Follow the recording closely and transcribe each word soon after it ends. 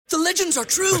The legends are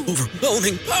true.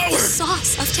 Overwhelming power!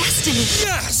 Sauce of destiny.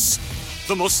 Yes!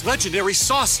 The most legendary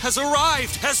sauce has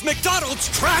arrived as McDonald's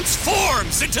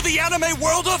transforms into the anime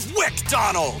world of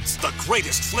WickDonald's. The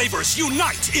greatest flavors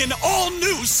unite in all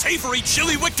new savory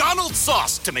chili McDonald's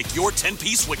sauce to make your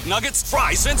 10-piece Wick Nuggets,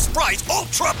 fries, and Sprite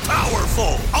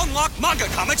ultra-powerful. Unlock manga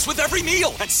comics with every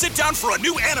meal and sit down for a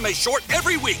new anime short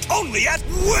every week only at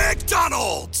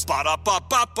WickDonald's.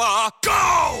 Ba-da-ba-ba-ba,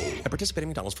 go! At participating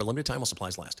McDonald's for a limited time while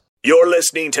supplies last. You're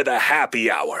listening to The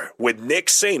Happy Hour with Nick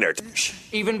Sainert.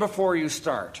 Even before you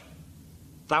start.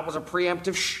 That was a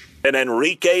preemptive shh. And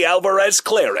Enrique Alvarez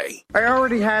Clary. I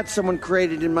already had someone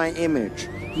created in my image.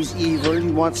 He's evil, he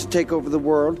wants to take over the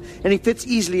world, and he fits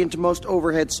easily into most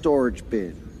overhead storage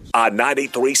bins. On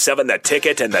 93.7 The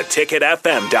Ticket and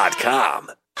theticketfm.com.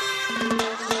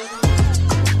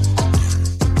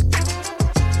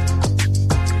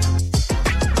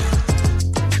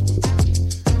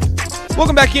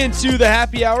 Welcome back into the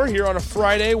Happy Hour here on a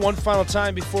Friday. One final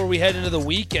time before we head into the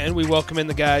weekend, we welcome in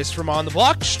the guys from On the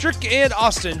Block, Strick and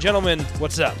Austin. Gentlemen,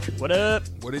 what's up? What up?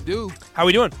 What it do? How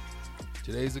we doing?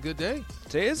 Today's a good day.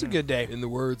 Today is a good day. In the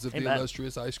words of the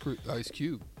illustrious Ice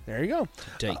Cube. There you go.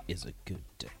 Today is a good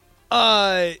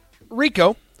day.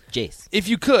 Rico. Jace. If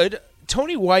you could,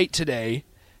 Tony White today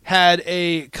had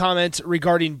a comment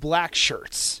regarding black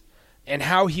shirts and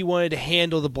how he wanted to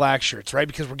handle the black shirts, right?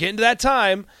 Because we're getting to that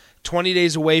time, 20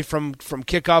 days away from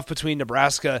kickoff between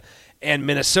Nebraska and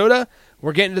Minnesota.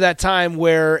 We're getting to that time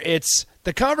where it's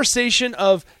the conversation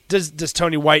of does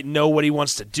Tony White know what he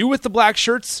wants to do with the black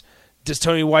shirts? Does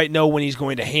Tony White know when he's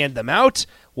going to hand them out?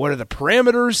 What are the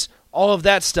parameters? All of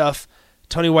that stuff.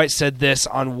 Tony White said this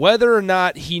on whether or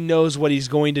not he knows what he's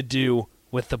going to do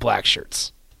with the black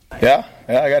shirts. Yeah,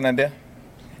 I got an idea.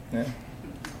 Yeah.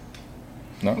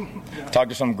 No. I've talked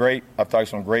to some great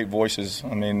voices.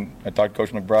 I mean, I talked to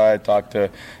Coach McBride, I talked to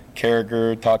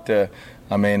Carragher,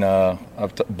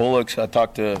 Bullocks,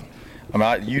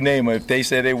 you name it. If they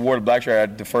said they wore the black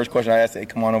shirt, the first question I asked, hey,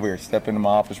 come on over here, step into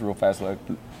my office real fast.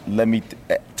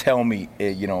 Tell me,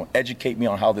 educate me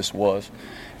on how this was.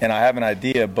 And I have an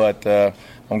idea, but I'm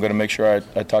going to make sure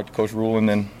I talk to Coach Rule, and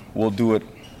then we'll do it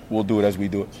as we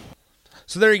do it.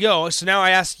 So there you go. So now I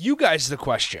ask you guys the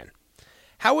question.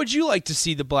 How would you like to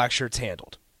see the black shirts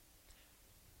handled?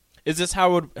 Is this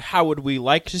how would we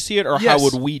like to see it, or Yes. how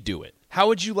would we do it? How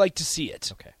would you like to see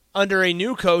it? Okay. Under a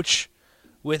new coach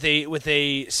with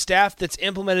a staff that's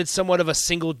implemented somewhat of a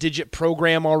single-digit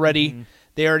program already. Mm-hmm.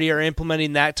 They already are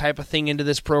implementing that type of thing into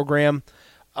this program.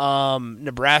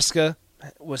 Nebraska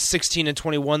was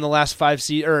 16-21 the last 5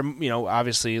 seasons, or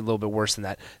obviously a little bit worse than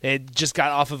that. They had just got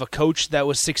off of a coach that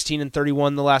was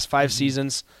 16-31 the last 5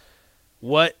 seasons.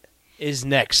 What is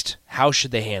next? How should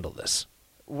they handle this?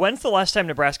 When's the last time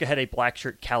Nebraska had a black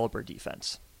shirt caliber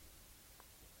defense?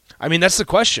 I mean, that's the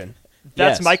question.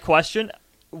 That's my question.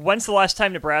 When's the last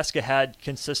time Nebraska had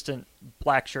consistent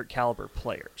black shirt caliber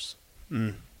players?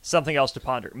 Something else to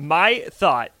ponder. My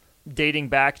thought, dating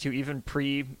back to even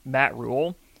pre-Matt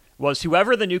Rule, was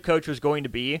whoever the new coach was going to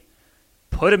be,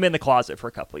 put him in the closet for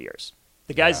a couple of years.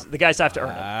 The guys have to earn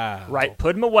it, right?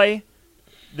 Put him away.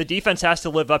 The defense has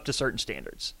to live up to certain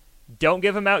standards. Don't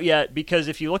give him out yet, because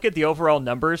if you look at the overall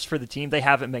numbers for the team, they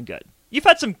haven't been good. You've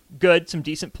had some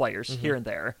decent players here and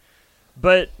there.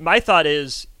 But my thought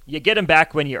is, you get them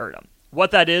back when you earn them.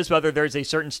 What that is, whether there's a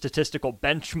certain statistical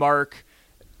benchmark,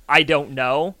 I don't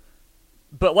know.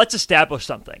 But let's establish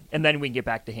something, and then we can get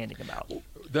back to handing them out.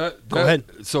 Go ahead.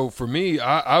 So for me,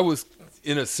 I was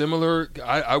in a similar,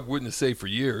 I wouldn't say for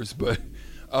years, but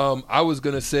I was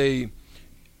going to say,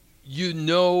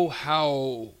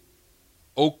 how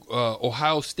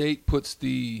Ohio State puts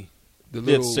the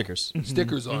little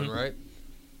stickers on, right?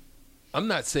 I'm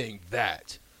not saying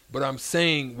that, but I'm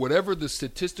saying whatever the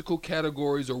statistical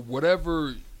categories or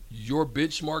whatever your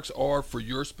benchmarks are for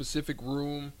your specific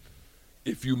room,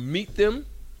 if you meet them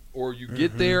or you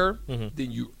get there,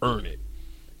 then you earn it.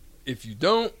 If you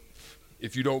don't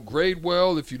grade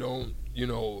well, if you don't,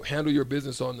 handle your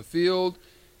business on the field,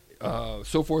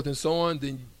 so forth and so on,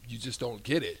 then you just don't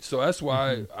get it. So that's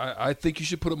why I think you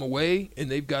should put them away,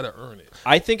 and they've got to earn it.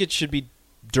 I think it should be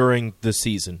during the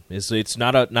season. It's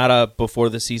not a before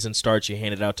the season starts, you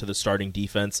hand it out to the starting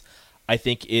defense. I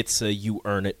think it's you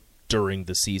earn it during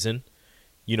the season.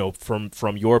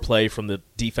 From your play, from the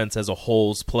defense as a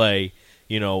whole's play.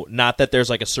 Not that there's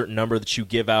like a certain number that you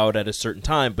give out at a certain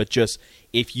time, but just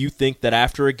if you think that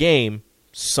after a game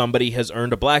somebody has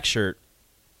earned a black shirt,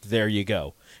 there you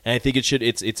go. And I think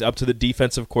it's up to the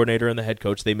defensive coordinator and the head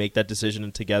coach. They make that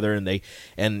decision together,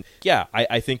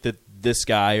 I think that this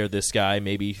guy,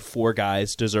 maybe 4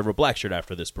 guys, deserve a black shirt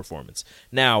after this performance.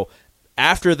 Now,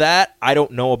 After that, I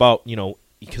don't know about,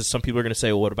 because some people are going to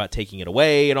say, well, what about taking it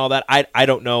away and all that? I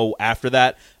don't know after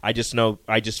that. I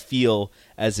just feel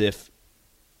as if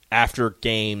after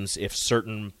games, if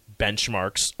certain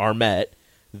benchmarks are met,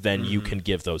 then you can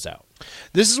give those out.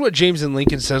 This is what James in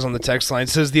Lincoln says on the text line. It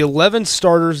says the 11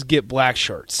 starters get black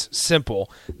shirts.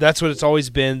 Simple. That's what it's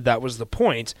always been. That was the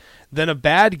point. Then a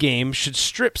bad game should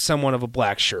strip someone of a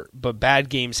black shirt, but bad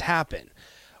games happen.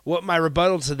 What my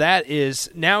rebuttal to that is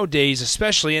nowadays,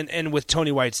 especially, and with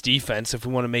Tony White's defense, if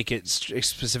we want to make it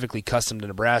specifically custom to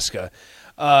Nebraska,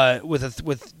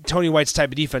 with Tony White's type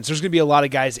of defense, there's going to be a lot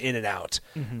of guys in and out,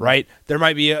 right? There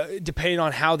might be, depending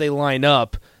on how they line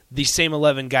up, these same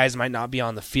 11 guys might not be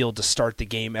on the field to start the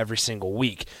game every single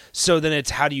week. So then it's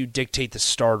how do you dictate the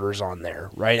starters on there,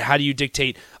 right? How do you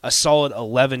dictate a solid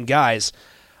 11 guys?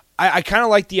 I kind of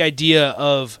like the idea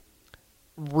of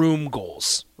room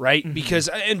goals, right? Because,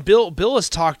 and Bill has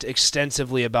talked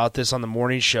extensively about this on the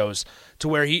morning shows, to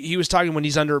where he was talking when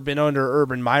he's been under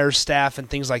Urban Meyer's staff and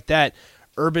things like that.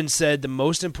 Urban said the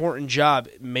most important job,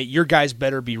 your guys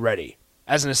better be ready.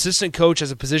 As an assistant coach,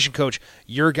 as a position coach,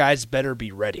 your guys better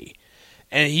be ready.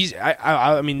 And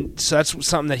I mean, so that's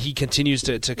something that he continues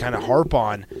to kind of harp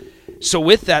on. So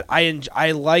with that,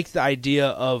 I like the idea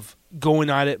of going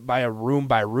at it by room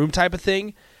type of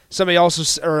thing. Somebody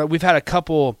also, or we've had a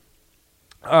couple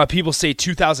people say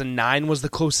 2009 was the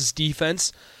closest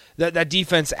defense. That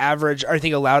defense average,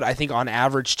 allowed on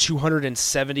average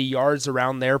 270 yards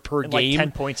around there per and game. Like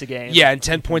 10 points a game. Yeah, and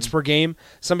 10 points per game.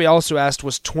 Somebody also asked,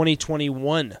 was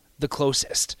 2021 the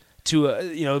closest to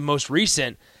the most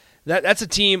recent? That's a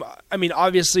team. I mean,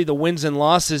 obviously the wins and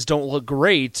losses don't look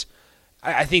great.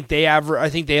 I think they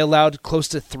allowed close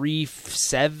to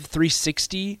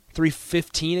 360,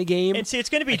 315 a game. And see, it's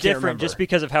going to be different just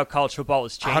because of how college football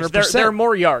has changed. 100%. There are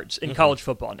more yards in college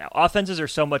football now. Offenses are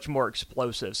so much more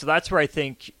explosive. So that's where I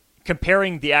think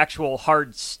comparing the actual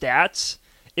hard stats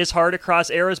is hard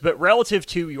across eras, but relative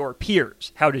to your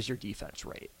peers, how does your defense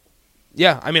rate?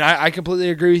 Yeah, I mean, I completely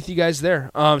agree with you guys there.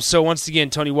 So once again,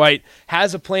 Tony White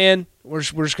has a plan. We're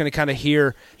just going to kind of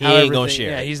hear. He ain't going to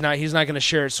share. Yeah, he's not going to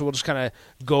share it. So we'll just kind of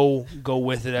go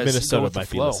with it as Minnesota with might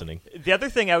the be listening. The other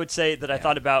thing I would say that I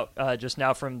thought about just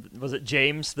now was it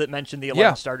James that mentioned the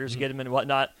 11 starters get him and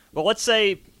whatnot. Well, let's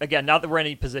say again, not that we're in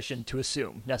any position to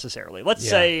assume necessarily. Let's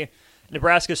say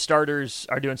Nebraska starters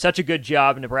are doing such a good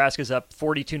job, and Nebraska's up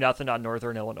 42-0 on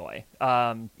Northern Illinois.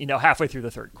 Halfway through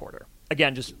the third quarter.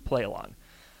 Again, just play along.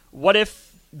 What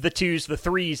if the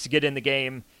threes get in the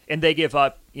game and they give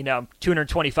up,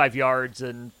 225 yards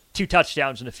and 2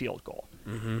 touchdowns and a field goal,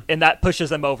 and that pushes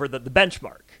them over the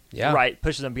benchmark, right?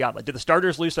 Pushes them beyond. Like, do the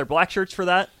starters lose their black shirts for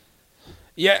that?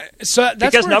 Yeah, so that's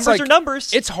because numbers are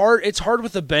numbers. It's hard. It's hard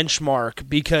with the benchmark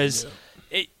because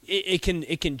it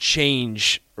can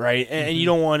change, right? And you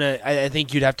don't want to. I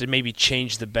think you'd have to maybe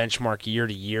change the benchmark year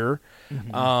to year.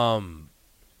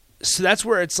 So that's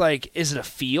where it's like, is it a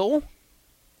feel?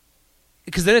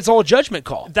 Because then it's all a judgment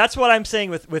call. That's what I'm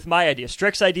saying with my idea.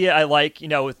 Strick's idea, I like,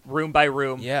 with room by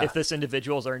room. Yeah. If this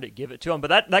individual's earned it, give it to him.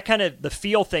 But that kind of, the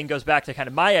feel thing goes back to kind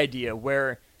of my idea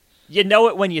where you know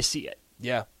it when you see it.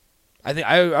 Yeah. I think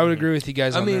I would agree with you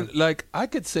guys on that. I mean, like, I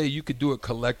could say you could do it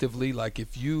collectively. Like,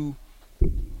 if you're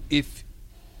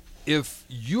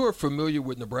familiar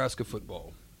with Nebraska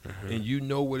football and you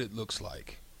know what it looks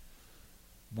like,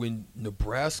 when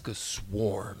Nebraska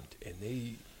swarmed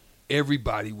and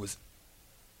everybody was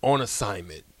on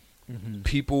assignment,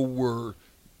 people were,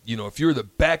 if you're the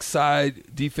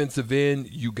backside defensive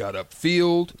end, you got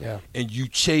upfield and you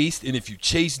chased, and if you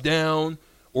chased down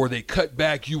or they cut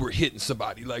back, you were hitting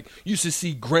somebody. Like, you used to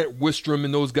see Grant Wistrom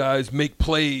and those guys make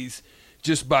plays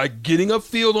just by getting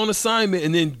upfield on assignment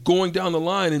and then going down the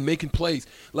line and making plays.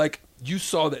 Like, you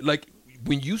saw that. Like,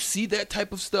 when you see that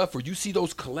type of stuff, or you see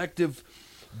those collective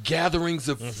gatherings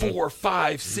of 4,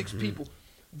 5, 6 people,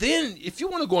 then if you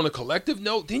want to go on a collective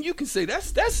note, then you can say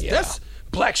that's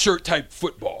black shirt type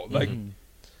football. Like,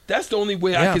 that's the only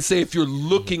way I can say, if you're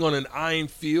looking on an iron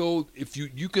field, if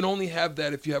you can only have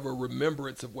that if you have a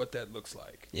remembrance of what that looks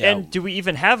like. Yeah. And do we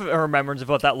even have a remembrance of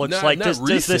what that looks like? Does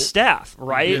the staff,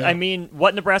 right? Yeah. I mean,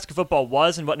 what Nebraska football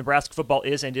was and what Nebraska football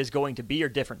is and is going to be are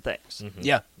different things.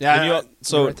 Yeah.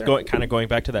 Going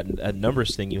back to that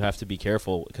numbers thing, you have to be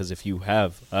careful, because if you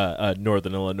have a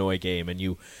Northern Illinois game and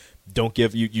you don't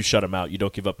give you shut them out, you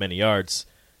don't give up many yards.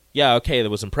 Yeah, okay, that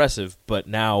was impressive, but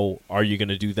now are you going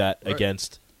to do that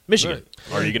against Michigan?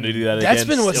 Are you going to do that against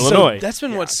Illinois? That's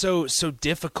been what's so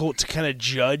difficult to kind of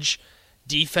judge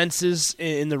defenses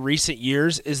in the recent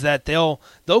years, is that they'll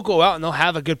go out and they'll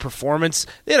have a good performance.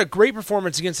 They had a great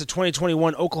performance against the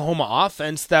 2021 Oklahoma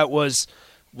offense that was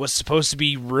was supposed to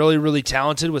be really, really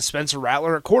talented with Spencer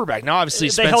Rattler at quarterback. Now, obviously,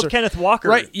 they held Kenneth Walker,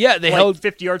 right? Yeah, they held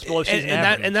 50 yards below season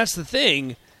average. And that's the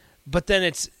thing. But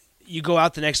then you go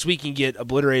out the next week and get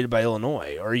obliterated by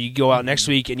Illinois, or you go out next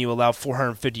week and you allow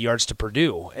 450 yards to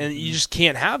Purdue, and you just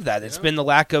can't have that. It's been the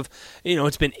lack of,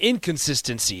 it's been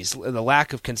inconsistencies, the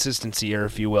lack of consistency here,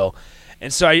 if you will.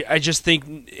 And so I just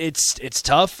think it's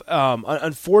tough.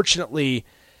 Unfortunately,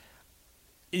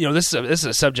 this is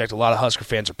a subject a lot of Husker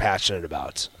fans are passionate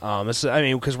about.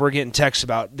 Because we're getting texts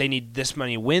about they need this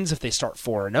many wins if they start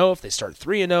 4-0, if they start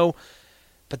 3-0.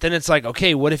 But then it's like,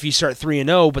 okay, what if you start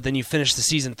 3-0, but then you finish the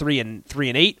season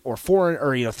 3-8 or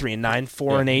 3-9,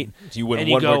 4-8? You win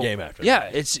one more game after. Yeah,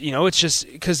 it's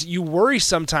just because you worry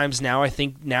sometimes now. I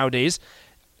think nowadays,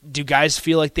 do guys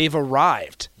feel like they've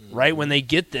arrived? Right when they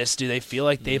get this, do they feel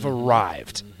like they've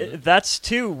arrived? That's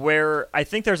too where I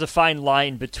think there's a fine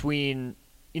line between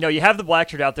you have the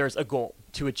Blackshirt out there as a goal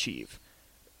to achieve,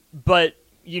 but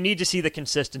you need to see the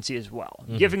consistency as well.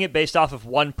 Giving it based off of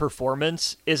one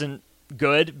performance isn't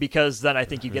good, because then I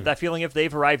think you get that feeling if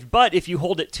they've arrived. But if you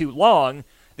hold it too long,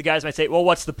 the guys might say, well,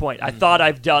 what's the point? I thought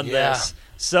I've done this.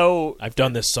 So I've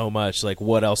done this so much. Like,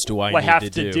 what else do I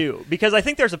need to do? Because I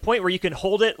think there's a point where you can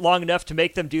hold it long enough to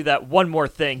make them do that one more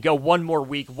thing, go one more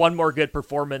week, one more good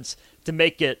performance to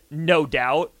make it no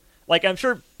doubt. Like, I'm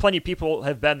sure plenty of people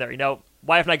have been there.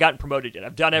 Why haven't I gotten promoted yet?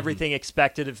 I've done everything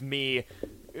expected of me.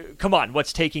 Come on,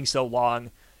 what's taking so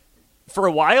long? For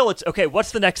a while, it's, okay,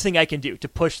 what's the next thing I can do to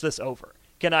push this over?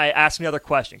 Can I ask another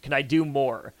question? Can I do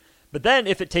more? But then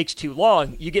if it takes too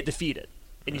long, you get defeated.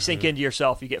 And you sink into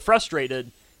yourself. You get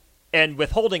frustrated. And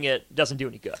withholding it doesn't do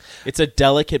any good. It's a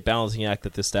delicate balancing act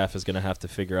that the staff is going to have to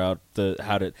figure out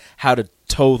how to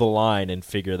toe the line and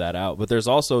figure that out. But there's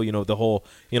also, the whole,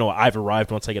 I've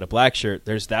arrived once I get a black shirt.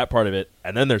 There's that part of it.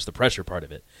 And then there's the pressure part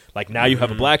of it. Like, now you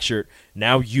have a black shirt.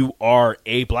 Now you are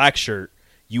a black shirt.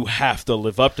 You have to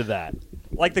live up to that.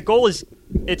 Like, the goal is,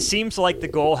 it seems like the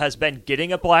goal has been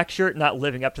getting a black shirt, not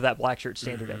living up to that black shirt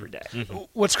standard every day.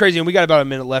 What's crazy, and we got about a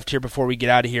minute left here before we get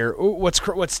out of here.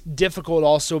 What's difficult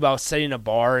also about setting a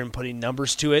bar and putting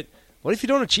numbers to it? What if you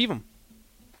don't achieve them?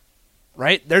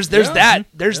 Right? There's that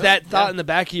thought in the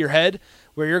back of your head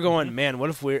where you're going, man, what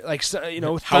if we're like,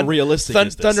 how realistic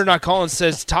is this? Thunder Not Collins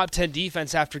says top 10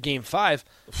 defense after game 5.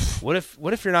 What if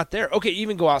you're not there? Okay,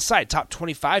 even go outside, top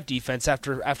 25 defense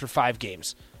after 5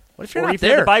 games. What if you're not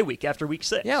there? The bye week after week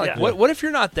 6. Yeah, what if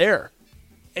you're not there?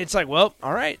 It's like, well,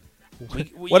 all right.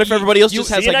 What if everybody else just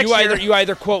has like you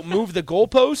either quote move the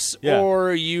goalposts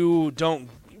or you don't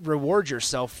reward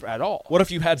yourself at all. What if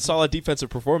you had solid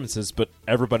defensive performances, but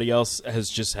everybody else has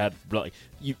just had like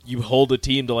you hold a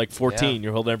team to like 14,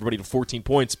 you're holding everybody to 14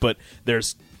 points, but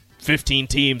there's 15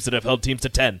 teams that have held teams to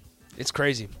 10. It's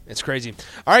crazy.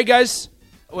 All right, guys.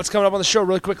 What's coming up on the show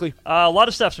really quickly? A lot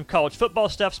of stuff, some college football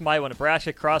stuff, some Iowa,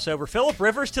 Nebraska crossover. Phillip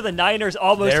Rivers to the Niners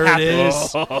almost happened. There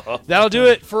it is. That'll do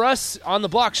it for us on the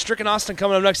block. Strick and Austin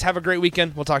coming up next. Have a great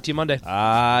weekend. We'll talk to you Monday.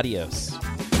 Adios.